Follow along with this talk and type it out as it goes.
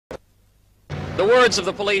The words of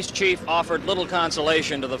the police chief offered little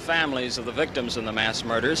consolation to the families of the victims in the mass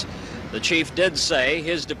murders. The chief did say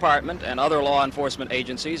his department and other law enforcement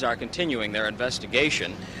agencies are continuing their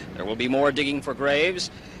investigation. There will be more digging for graves,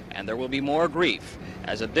 and there will be more grief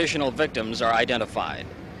as additional victims are identified.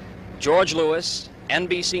 George Lewis,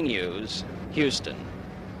 NBC News, Houston.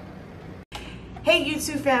 Hey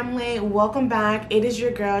YouTube family, welcome back. It is your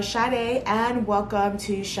girl Sade and welcome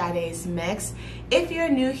to Sade's Mix. If you're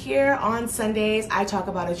new here, on Sundays I talk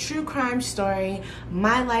about a true crime story,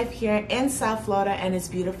 my life here in South Florida and its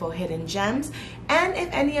beautiful hidden gems. And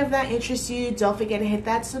if any of that interests you, don't forget to hit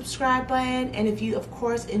that subscribe button. And if you of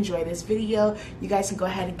course enjoy this video, you guys can go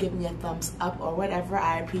ahead and give me a thumbs up or whatever.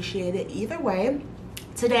 I appreciate it either way.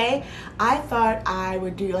 Today, I thought I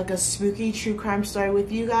would do like a spooky true crime story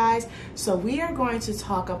with you guys. So we are going to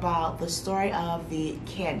talk about the story of the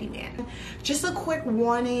Candyman. Just a quick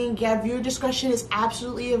warning, yeah, viewer discretion is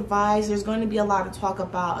absolutely advised. There's going to be a lot of talk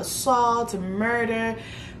about assault, murder,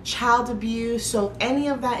 child abuse. So if any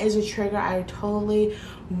of that is a trigger, I totally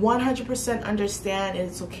 100% understand.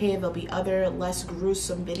 It's okay, there'll be other less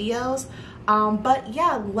gruesome videos. But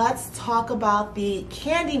yeah, let's talk about the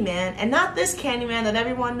Candyman, and not this Candyman that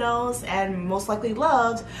everyone knows and most likely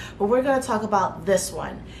loves, but we're going to talk about this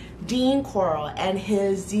one, Dean Corll, and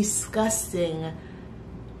his disgusting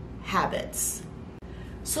habits.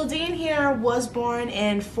 So Dean here was born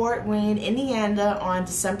in Fort Wayne, Indiana on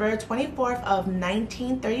December 24th of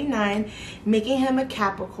 1939, making him a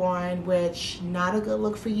Capricorn, which not a good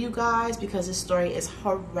look for you guys because his story is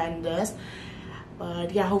horrendous.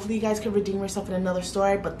 But yeah, hopefully you guys can redeem yourself in another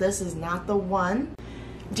story, but this is not the one.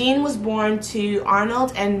 Dean was born to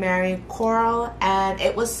Arnold and Mary Corll, and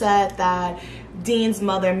it was said that Dean's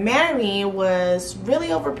mother, Mary, was really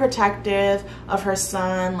overprotective of her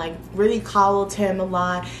son, like really coddled him a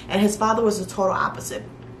lot, and his father was the total opposite.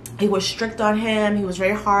 He was strict on him. He was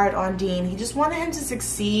very hard on Dean. He just wanted him to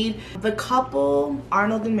succeed. The couple,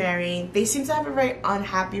 Arnold and Mary, they seem to have a very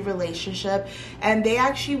unhappy relationship, and they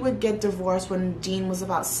actually would get divorced when Dean was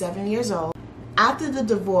about 7 years old. After the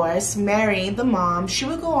divorce, Mary, the mom, she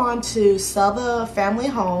would go on to sell the family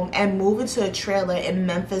home and move into a trailer in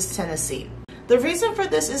Memphis, Tennessee. The reason for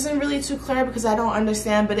this isn't really too clear because I don't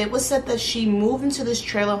understand, but it was said that she moved into this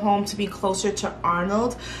trailer home to be closer to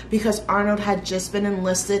Arnold because Arnold had just been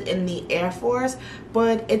enlisted in the Air Force,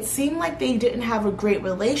 but it seemed like they didn't have a great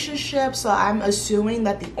relationship, so I'm assuming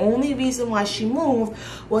that the only reason why she moved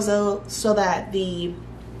was so that the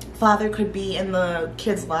father could be in the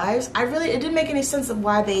kids' lives. It didn't make any sense of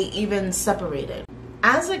why they even separated.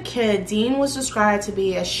 As a kid, Dean was described to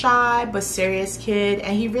be a shy but serious kid,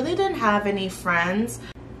 and he really didn't have any friends.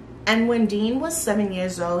 And when Dean was 7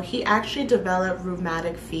 years old, he actually developed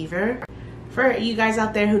rheumatic fever. For you guys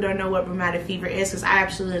out there who don't know what rheumatic fever is, because I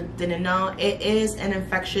absolutely didn't know, it is an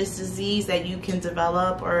infectious disease that you can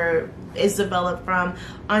develop or is developed from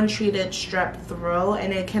untreated strep throat,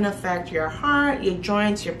 and it can affect your heart, your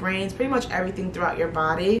joints, your brains, pretty much everything throughout your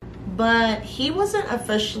body. But he wasn't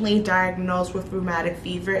officially diagnosed with rheumatic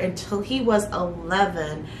fever until he was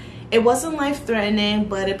 11. It wasn't life-threatening,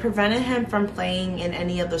 but it prevented him from playing in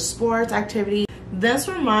any of the sports activities. This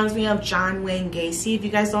reminds me of John Wayne Gacy. If you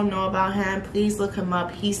guys don't know about him, please look him up.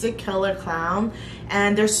 He's the killer clown.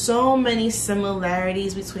 And there's so many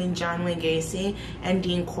similarities between John Wayne Gacy and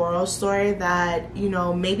Dean Corll's story that, you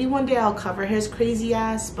know, maybe one day I'll cover his crazy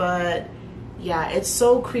ass, but yeah, it's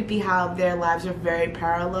so creepy how their lives are very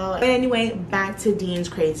parallel. But anyway, back to Dean's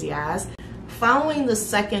crazy ass. Following the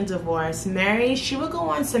second divorce, Mary, she would go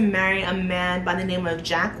on to marry a man by the name of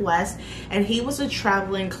Jack West, and he was a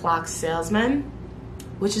traveling clock salesman,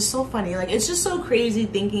 which is so funny. Like, it's just so crazy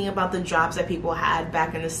thinking about the jobs that people had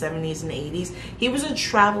back in the 70s and 80s. He was a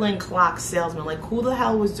traveling clock salesman. Like, who the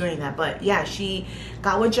hell was doing that? But yeah, she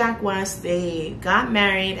got with Jack West, they got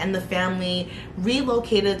married, and the family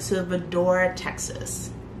relocated to Vidor,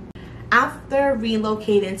 Texas. After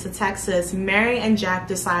relocating to Texas, Mary and Jack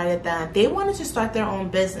decided that they wanted to start their own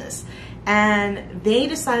business. And they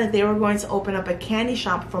decided they were going to open up a candy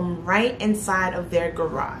shop from right inside of their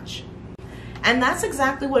garage. And that's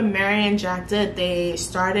exactly what Mary and Jack did. They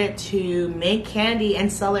started to make candy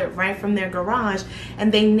and sell it right from their garage,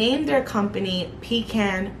 and they named their company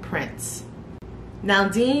Pecan Prince. Now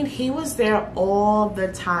Dean, he was there all the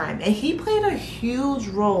time, and he played a huge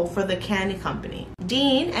role for the candy company.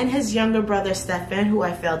 Dean and his younger brother Stefan, who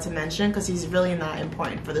I failed to mention because he's really not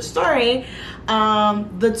important for the story,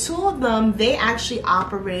 the two of them, they actually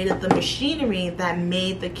operated the machinery that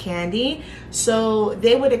made the candy. So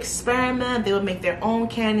they would experiment, they would make their own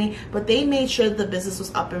candy, but they made sure the business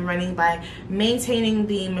was up and running by maintaining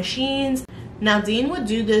the machines, Now, Dean would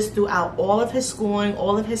do this throughout all of his schooling,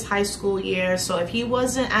 all of his high school years. So if he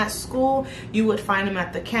wasn't at school, you would find him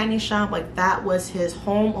at the candy shop. Like, that was his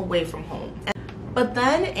home away from home. But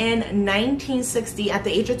then in 1960, at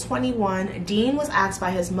the age of 21, Dean was asked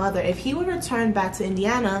by his mother if he would return back to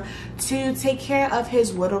Indiana to take care of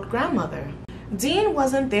his widowed grandmother. Dean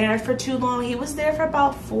wasn't there for too long. He was there for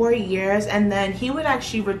about 4 years, and then he would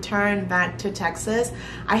actually return back to Texas.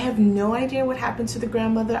 I have no idea what happened to the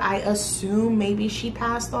grandmother. I assume maybe she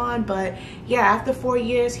passed on, but yeah, after 4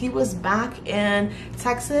 years, he was back in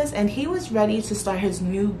Texas, and he was ready to start his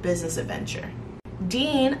new business adventure.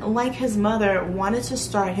 Dean, like his mother, wanted to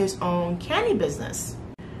start his own candy business.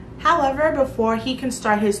 However, before he can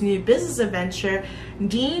start his new business adventure,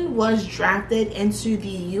 Dean was drafted into the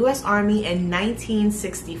U.S. Army in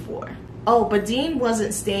 1964. Oh, but Dean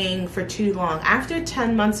wasn't staying for too long. After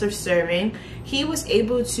 10 months of serving, he was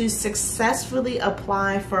able to successfully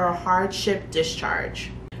apply for a hardship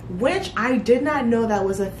discharge, which I did not know that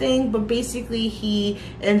was a thing, but basically he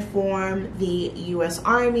informed the U.S.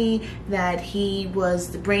 Army that he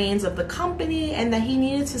was the brains of the company and that he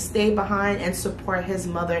needed to stay behind and support his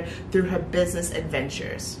mother through her business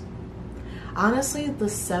adventures. Honestly, the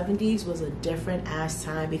 70s was a different ass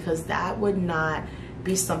time, because that would not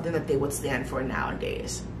be something that they would stand for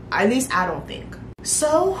nowadays. At least I don't think.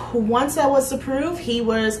 So once that was approved, he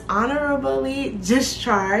was honorably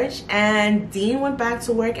discharged, and Dean went back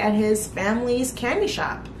to work at his family's candy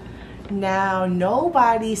shop. Now,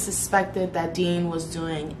 nobody suspected that Dean was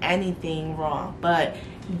doing anything wrong, but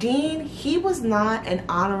Dean, he was not an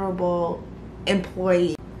honorable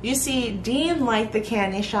employee. You see, Dean liked the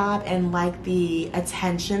candy shop and liked the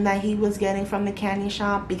attention that he was getting from the candy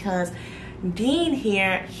shop, because Dean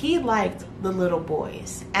here, he liked the little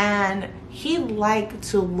boys, and he liked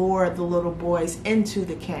to lure the little boys into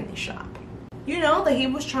the candy shop. You know, that he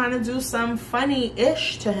was trying to do some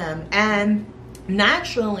funny-ish to him, and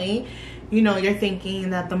naturally, you know, you're thinking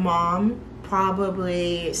that the mom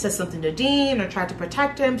probably said something to Dean or tried to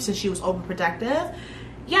protect him since she was overprotective.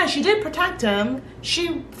 Yeah, she did protect him.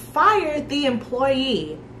 She fired the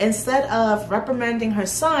employee. Instead of reprimanding her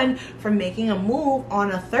son for making a move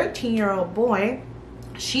on a 13-year-old boy,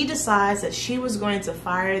 she decides that she was going to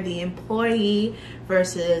fire the employee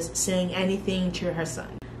versus saying anything to her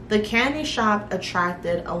son. The candy shop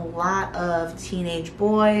attracted a lot of teenage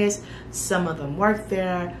boys. Some of them worked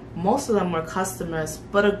there. Most of them were customers,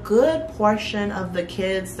 but a good portion of the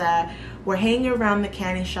kids that were hanging around the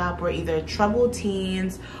candy shop were either troubled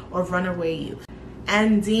teens or runaway youth.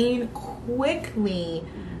 And Dean quickly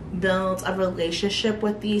built a relationship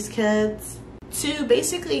with these kids. To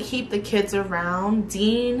basically keep the kids around,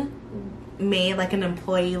 Dean made like an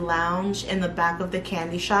employee lounge in the back of the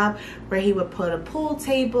candy shop where he would put a pool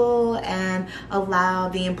table and allow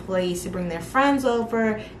the employees to bring their friends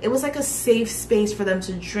over. It was like a safe space for them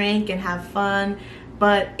to drink and have fun,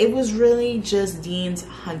 but it was really just Dean's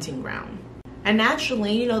hunting ground. And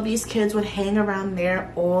naturally, you know, these kids would hang around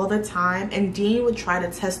there all the time, and Dean would try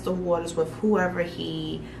to test the waters with whoever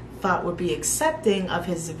he thought would be accepting of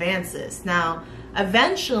his advances. Now,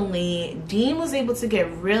 eventually, Dean was able to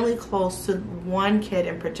get really close to one kid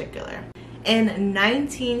in particular. In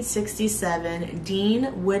 1967,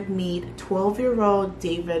 Dean would meet 12-year-old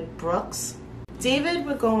David Brooks. David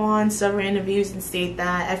would go on several interviews and state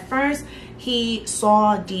that at first he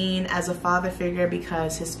saw Dean as a father figure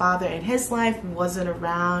because his father in his life wasn't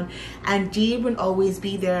around, and Dean would always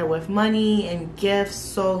be there with money and gifts,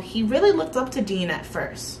 so he really looked up to Dean at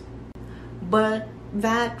first. But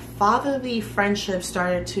that fatherly friendship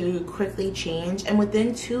started to quickly change, and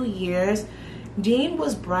within 2 years, Dean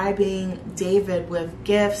was bribing David with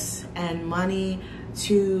gifts and money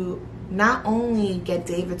to not only get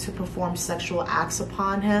David to perform sexual acts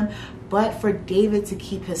upon him, but for David to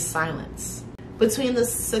keep his silence. Between the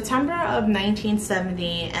September of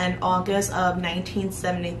 1970 and August of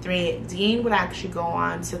 1973, Dean would actually go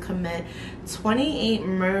on to commit 28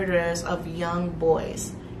 murders of young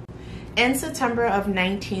boys. In September of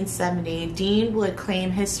 1970, Dean would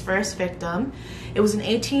claim his first victim. It was an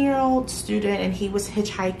 18-year-old student, and he was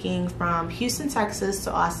hitchhiking from Houston, Texas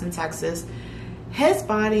to Austin, Texas. His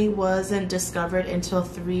body wasn't discovered until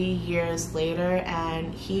 3 years later,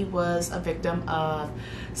 and he was a victim of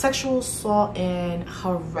sexual assault and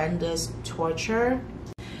horrendous torture.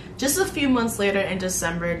 Just a few months later in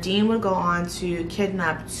December, Dean would go on to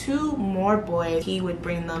kidnap 2 more boys. He would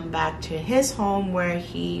bring them back to his home where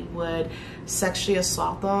he would sexually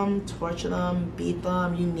assault them, torture them, beat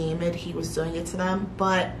them, you name it, he was doing it to them.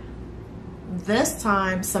 But this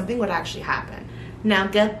time, something would actually happen. Now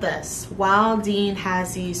get this, while Dean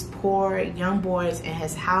has these poor young boys in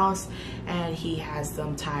his house and he has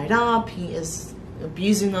them tied up, he is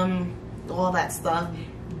abusing them, all that stuff,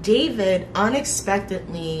 David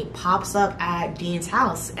unexpectedly pops up at Dean's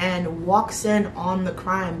house and walks in on the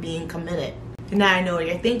crime being committed. Now I know what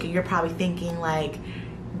you're thinking. You're probably thinking like,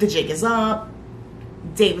 the jig is up,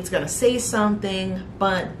 David's gonna say something,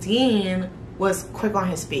 but Dean was quick on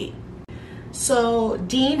his feet. So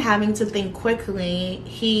Dean, having to think quickly,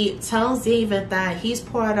 he tells David that he's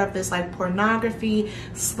part of this like pornography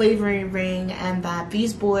slavery ring and that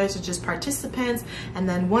these boys are just participants, and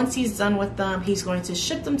then once he's done with them, he's going to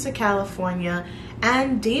ship them to California.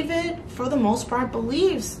 And David, for the most part,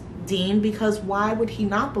 believes Dean, because why would he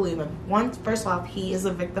not believe him? First off, he is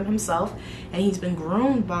a victim himself and he's been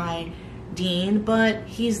groomed by Dean, but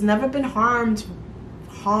he's never been harmed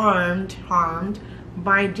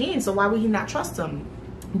by Dean, so why would he not trust him?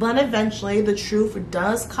 But eventually the truth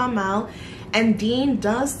does come out, and Dean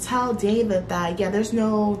does tell David that, yeah, there's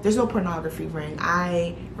no pornography ring.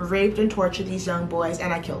 I raped and tortured these young boys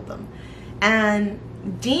and I killed them. And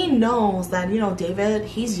Dean knows that, you know, David,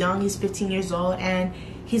 he's young, he's 15 years old, and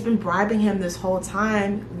he's been bribing him this whole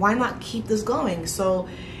time. Why not keep this going? So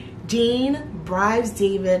Dean bribes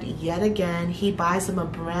David yet again. He buys him a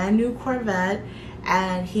brand new Corvette,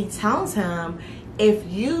 and he tells him, if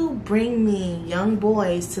you bring me young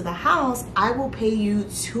boys to the house, I will pay you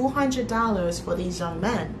 $200 for these young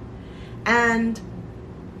men. And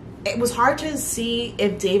it was hard to see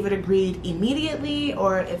if David agreed immediately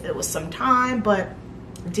or if it was some time, but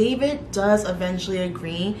David does eventually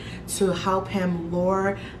agree to help him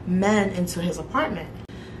lure men into his apartment.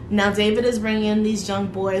 Now David is bringing in these young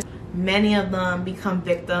boys. Many of them become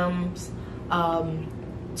victims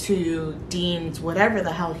to Dean's whatever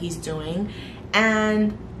the hell he's doing.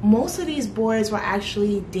 And most of these boys were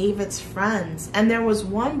actually David's friends. And there was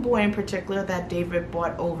one boy in particular that David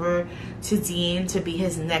brought over to Dean to be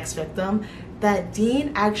his next victim that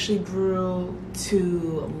Dean actually grew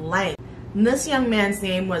to like. This young man's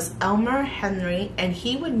name was Elmer Henry, and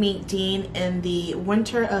he would meet Dean in the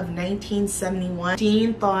winter of 1971.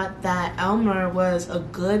 Dean thought that Elmer was a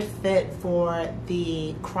good fit for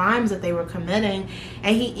the crimes that they were committing,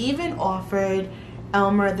 and he even offered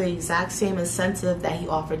Elmer the exact same incentive that he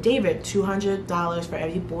offered David, $200 for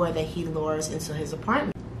every boy that he lures into his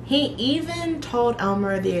apartment. He even told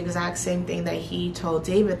Elmer the exact same thing that he told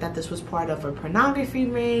David, that this was part of a pornography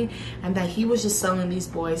ring and that he was just selling these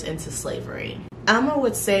boys into slavery. Elmer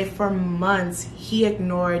would say for months he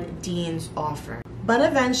ignored Dean's offer. But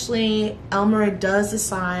eventually Elmer does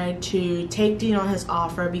decide to take Dean on his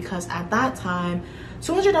offer, because at that time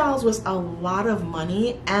 $200 was a lot of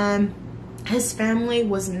money and his family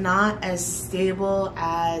was not as stable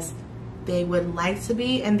as they would like to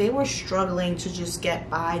be, and they were struggling to just get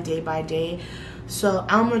by day. So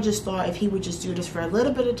Elmer just thought if he would just do this for a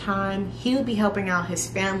little bit of time, he would be helping out his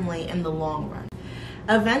family in the long run.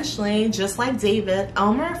 Eventually, just like David,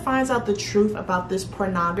 Elmer finds out the truth about this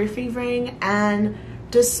pornography ring, and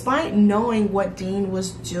despite knowing what Dean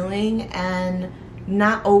was doing and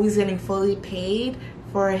not always getting fully paid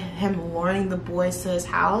for him luring the boys to his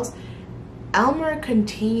house, Elmer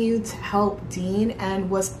continued to help Dean and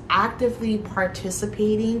was actively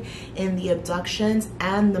participating in the abductions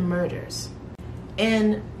and the murders.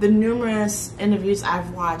 In the numerous interviews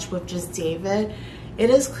I've watched with just David, it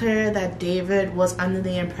is clear that David was under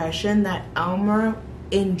the impression that Elmer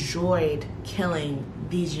enjoyed killing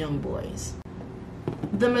these young boys.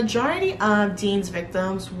 The majority of Dean's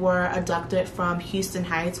victims were abducted from Houston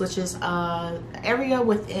Heights, which is an area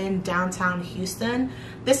within downtown Houston.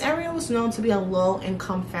 This area was known to be a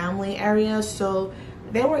low-income family area, so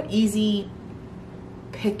they were easy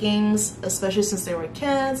pickings, especially since they were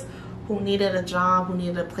kids who needed a job, who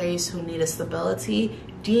needed a place, who needed stability.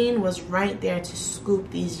 Dean was right there to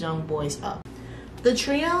scoop these young boys up. The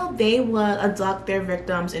trio, they would abduct their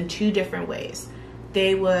victims in two different ways.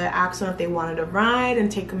 They would ask them if they wanted a ride and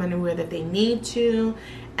take them anywhere that they need to.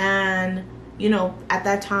 And, you know, at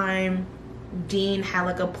that time, Dean had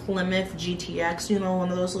like a Plymouth GTX, you know, one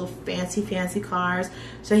of those little fancy cars.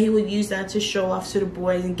 So he would use that to show off to the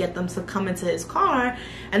boys and get them to come into his car.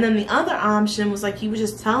 And then the other option was like, he would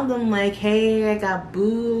just tell them like, hey, I got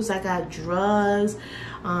booze, I got drugs.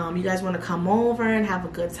 You guys want to come over and have a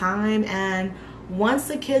good time? And once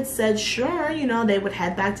the kids said sure, you know, they would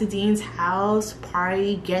head back to Dean's house,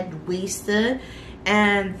 party, get wasted,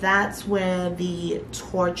 and that's where the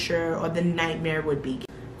torture or the nightmare would begin.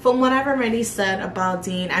 From what I've already said about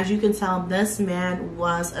Dean, as you can tell, this man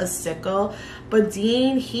was a sicko, but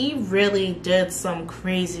Dean, he really did some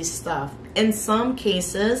crazy stuff. In some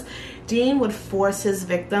cases, Dean would force his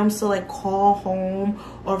victims to like call home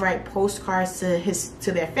or write postcards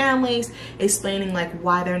to their families explaining like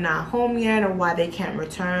why they're not home yet or why they can't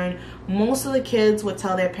return. Most of the kids would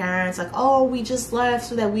tell their parents like, oh, we just left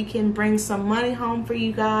so that we can bring some money home for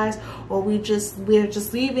you guys, or we're just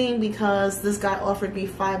leaving because this guy offered me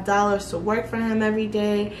 $5 to work for him every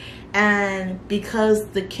day. And because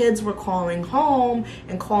the kids were calling home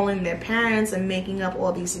and calling their parents and making up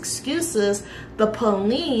all these excuses, the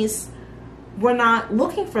police were not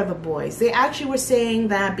looking for the boys. They actually were saying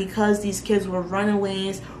that because these kids were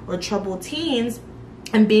runaways or troubled teens,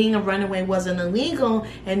 and being a runaway wasn't illegal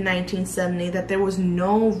in 1970, that there was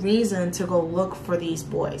no reason to go look for these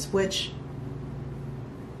boys, which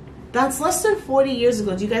that's less than 40 years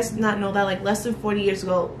ago. Do you guys not know that? Like less than 40 years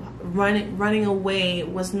ago, running away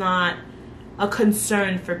was not a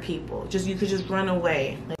concern for people. You could just run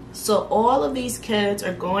away. So all of these kids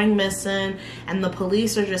are going missing, and the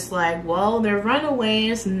police are just like, well, they're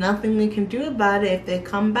runaways, nothing we can do about it. If they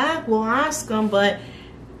come back, we'll ask them. But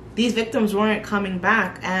these victims weren't coming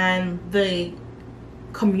back, and the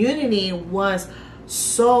community was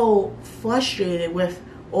so frustrated with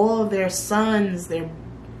all of their sons, their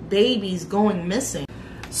babies going missing.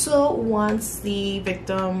 So once the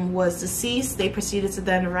victim was deceased, they proceeded to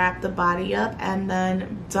then wrap the body up and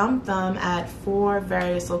then dump them at 4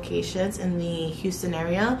 various locations in the Houston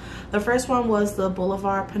area. The first one was the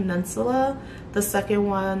Boulevard Peninsula. The second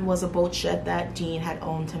one was a boat shed that Dean had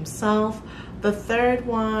owned himself. The third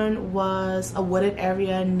one was a wooded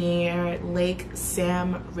area near Lake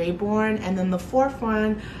Sam Rayborn. And then the fourth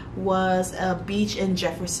one was a beach in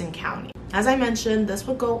Jefferson County. As I mentioned, this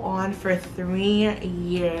would go on for 3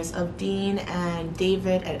 years of Dean and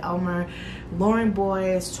David and Elmer luring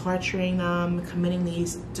boys, torturing them, committing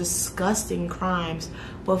these disgusting crimes.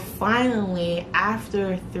 But finally,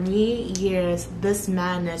 after 3 years, this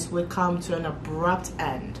madness would come to an abrupt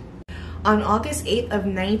end. On August 8th of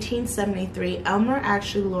 1973, Elmer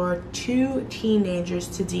actually lured 2 teenagers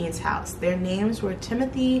to Dean's house. Their names were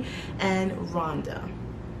Timothy and Rhonda.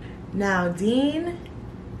 Now, Dean,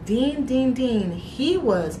 he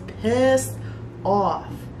was pissed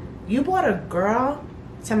off. You brought a girl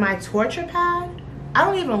to my torture pad? I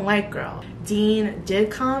don't even like girls. Dean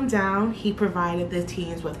did calm down. He provided the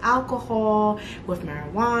teens with alcohol, with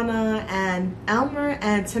marijuana, and Elmer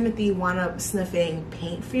and Timothy wound up sniffing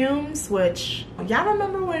paint fumes, which, y'all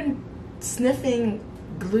remember when sniffing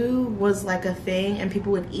glue was like a thing and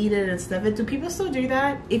people would eat it and sniff it? Do people still do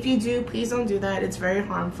that? If you do, please don't do that. It's very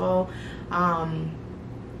harmful.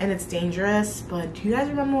 And it's dangerous. But do you guys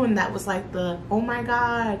remember when that was like the, oh my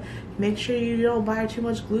god, make sure you don't buy too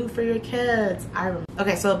much glue for your kids? I remember.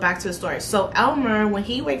 Okay, so back to the story. So Elmer, when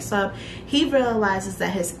he wakes up, he realizes that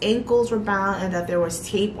his ankles were bound and that there was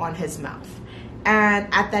tape on his mouth.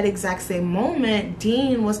 And at that exact same moment,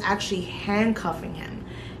 Dean was actually handcuffing him.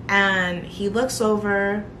 And he looks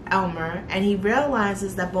over Elmer and he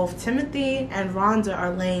realizes that both Timothy and Rhonda are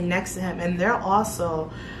laying next to him, and they're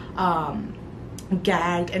also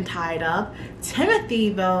gagged and tied up. Timothy,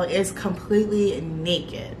 though, is completely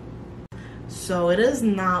naked. So it is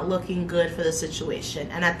not looking good for the situation.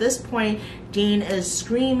 And at this point, Dean is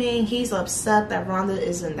screaming. He's upset that Rhonda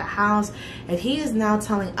is in the house. And he is now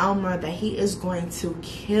telling Elmer that he is going to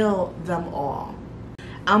kill them all.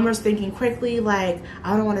 Elmer's thinking quickly, like,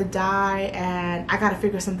 I don't want to die and I got to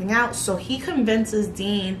figure something out. So he convinces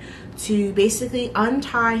Dean to basically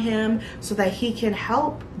untie him so that he can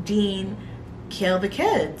help Dean kill the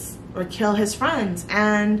kids or kill his friends.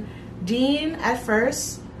 And Dean at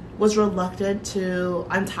first was reluctant to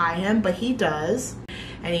untie him, but he does.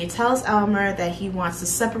 And he tells Elmer that he wants to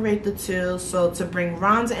separate the two, so to bring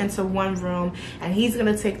Rhonda into one room and he's going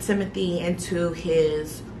to take Timothy into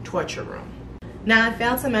his torture room. Now, I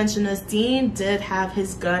failed to mention this, Dean did have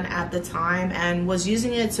his gun at the time and was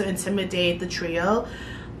using it to intimidate the trio.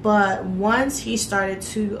 But once he started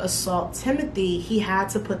to assault Timothy, he had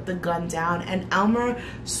to put the gun down, and Elmer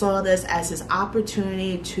saw this as his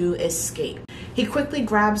opportunity to escape. He quickly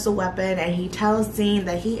grabs the weapon and he tells Dean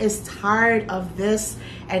that he is tired of this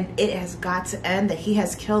and it has got to end, that he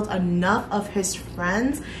has killed enough of his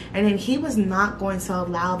friends and then he was not going to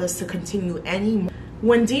allow this to continue anymore.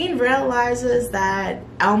 When Dean realizes that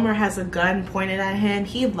Elmer has a gun pointed at him,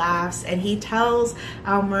 he laughs and he tells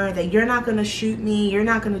Elmer that you're not going to shoot me, you're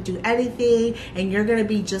not going to do anything, and you're going to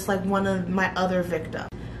be just like one of my other victims.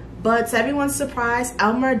 But to everyone's surprise,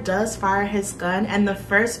 Elmer does fire his gun and the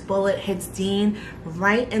first bullet hits Dean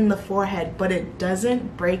right in the forehead, but it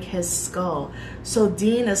doesn't break his skull. So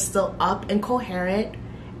Dean is still up and coherent,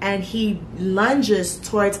 and he lunges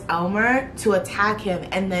towards Elmer to attack him,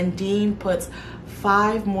 and then Dean puts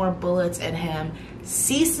 5 more bullets in him,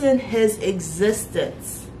 ceasing his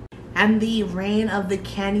existence. And the reign of the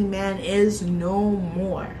Candyman is no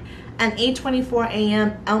more. At 8:24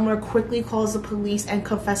 a.m., Elmer quickly calls the police and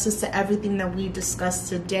confesses to everything that we discussed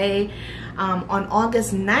today. On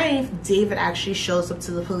August 9th, David actually shows up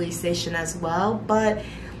to the police station as well, but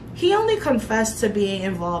he only confessed to being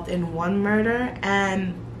involved in 1 murder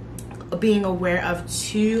and being aware of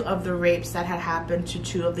 2 of the rapes that had happened to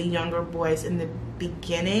 2 of the younger boys in the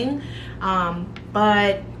beginning,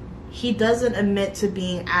 but he doesn't admit to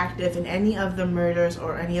being active in any of the murders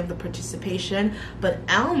or any of the participation. But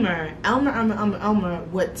Elmer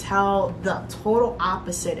would tell the total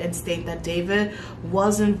opposite and state that David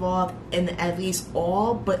was involved in at least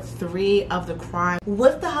all but 3 of the crimes.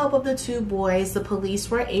 With the help of the 2 boys, the police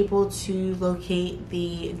were able to locate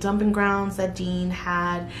the dumping grounds that Dean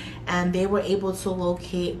had, and they were able to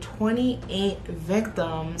locate 28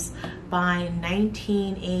 victims by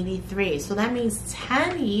 1983. So that means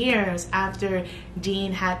 10 years after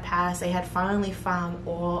Dean had passed, they had finally found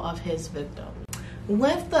all of his victims.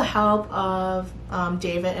 With the help of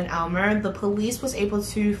David and Elmer, the police was able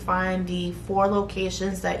to find the 4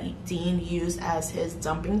 locations that Dean used as his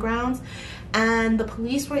dumping grounds, and the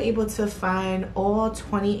police were able to find all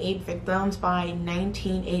 28 victims by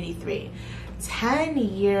 1983. 10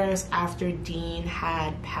 years after Dean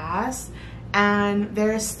had passed, and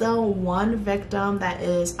there is still 1 victim that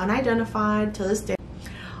is unidentified to this day.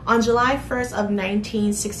 On July 1st of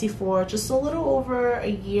 1964, just a little over a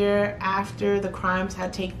year after the crimes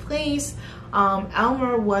had taken place,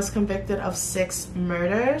 Elmer was convicted of 6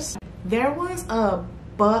 murders. There was a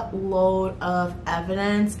buttload of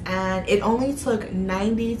evidence, and it only took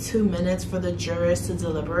 92 minutes for the jurors to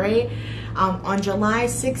deliberate. On July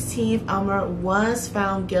 16th, Elmer was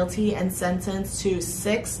found guilty and sentenced to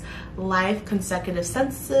 6 life consecutive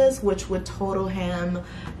sentences, which would total him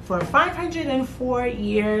for 504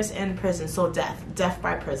 years in prison. So death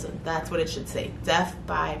by prison. That's what it should say, death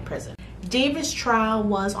by prison. David's trial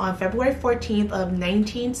was on February 14th of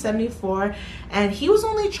 1974, and he was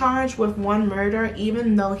only charged with 1 murder,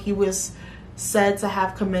 even though he was said to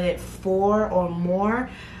have committed 4 or more.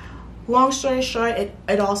 Long story short,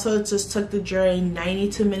 it also just took the jury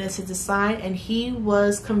 92 minutes to decide, and he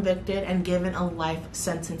was convicted and given a life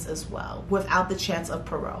sentence as well, without the chance of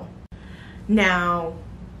parole. Now,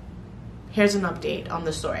 here's an update on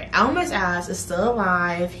the story. Elmer's ass is still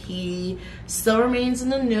alive. He still remains in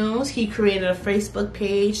the news. He created a Facebook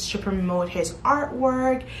page to promote his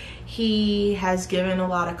artwork. He has given a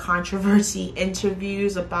lot of controversy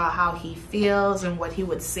interviews about how he feels and what he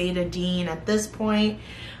would say to Dean at this point.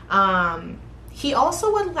 He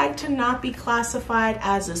also would like to not be classified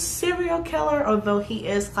as a serial killer, although he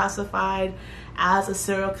is classified as a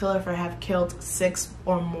serial killer for have killed 6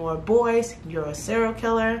 or more boys. You're a serial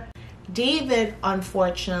killer. David,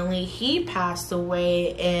 unfortunately, he passed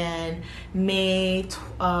away in May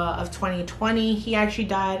of 2020. He actually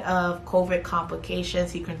died of COVID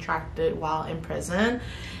complications he contracted while in prison.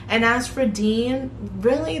 And as for Dean,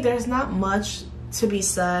 really there's not much to be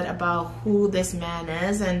said about who this man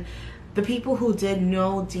is, and the people who did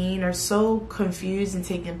know Dean are so confused and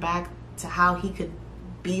taken back to how he could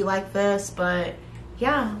be like this. But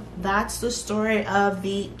yeah, that's the story of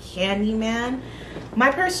the Candyman.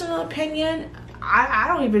 My personal opinion, I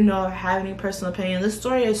don't even know if I have any personal opinion. This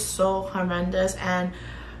story is so horrendous, and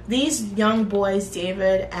these young boys,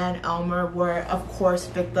 David and Elmer, were of course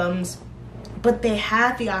victims, but they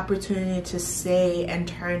had the opportunity to say and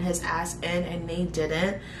turn his ass in, and they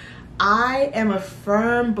didn't. I am a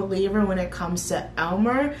firm believer when it comes to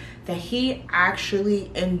Elmer that he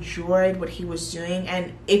actually enjoyed what he was doing.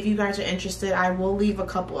 And if you guys are interested, I will leave a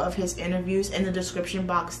couple of his interviews in the description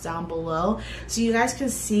box down below so you guys can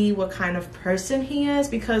see what kind of person he is,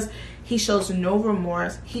 because he shows no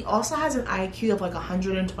remorse. He also has an IQ of like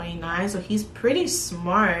 129, so he's pretty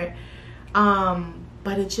smart.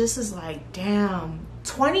 But it just is like, damn,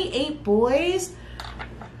 28 boys?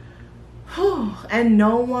 And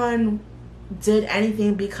no one did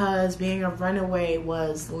anything because being a runaway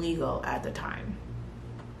was legal at the time.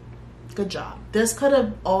 Good job. This could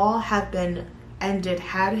have all have been ended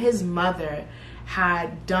had his mother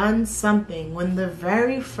had done something when the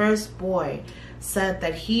very first boy said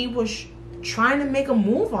that he was trying to make a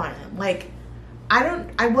move on him. Like,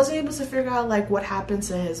 I wasn't able to figure out like what happened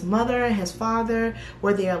to his mother and his father.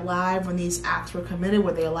 Were they alive when these acts were committed?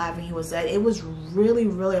 Were they alive when he was dead? It was really,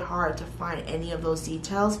 really hard to find any of those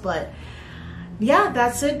details. But yeah,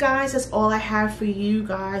 that's it, guys. That's all I have for you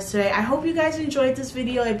guys today. I hope you guys enjoyed this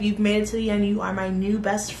video. If you've made it to the end, you are my new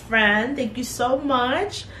best friend. Thank you so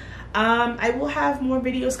much. I will have more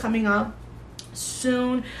videos coming up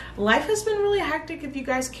soon. Life has been really hectic, if you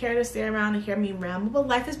guys care to stay around and hear me ramble, but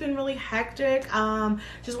life has been really hectic.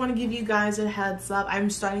 Just want to give you guys a heads up. I'm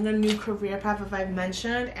starting a new career path, if I've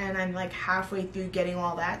mentioned, and I'm like halfway through getting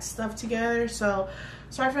all that stuff together. So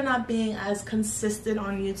sorry for not being as consistent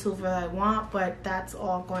on YouTube as I want, but that's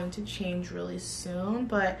all going to change really soon.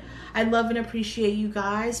 But I love and appreciate you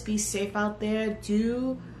guys. Be safe out there.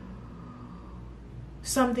 Do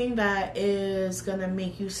something that is gonna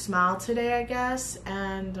make you smile today, I guess.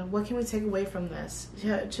 And what can we take away from this?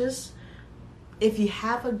 Yeah, just, if you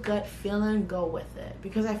have a gut feeling, go with it,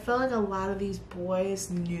 because I feel like a lot of these boys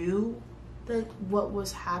knew that what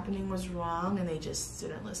was happening was wrong and they just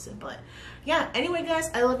didn't listen. But yeah, anyway guys,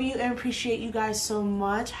 I love you and appreciate you guys so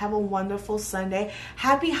much. Have a wonderful Sunday.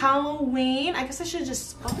 Happy Halloween. I guess I should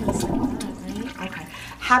just fucking say that, right? Okay.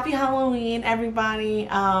 Happy Halloween, everybody.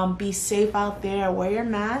 Be safe out there, wear your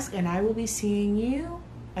mask, and I will be seeing you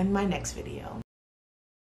in my next video.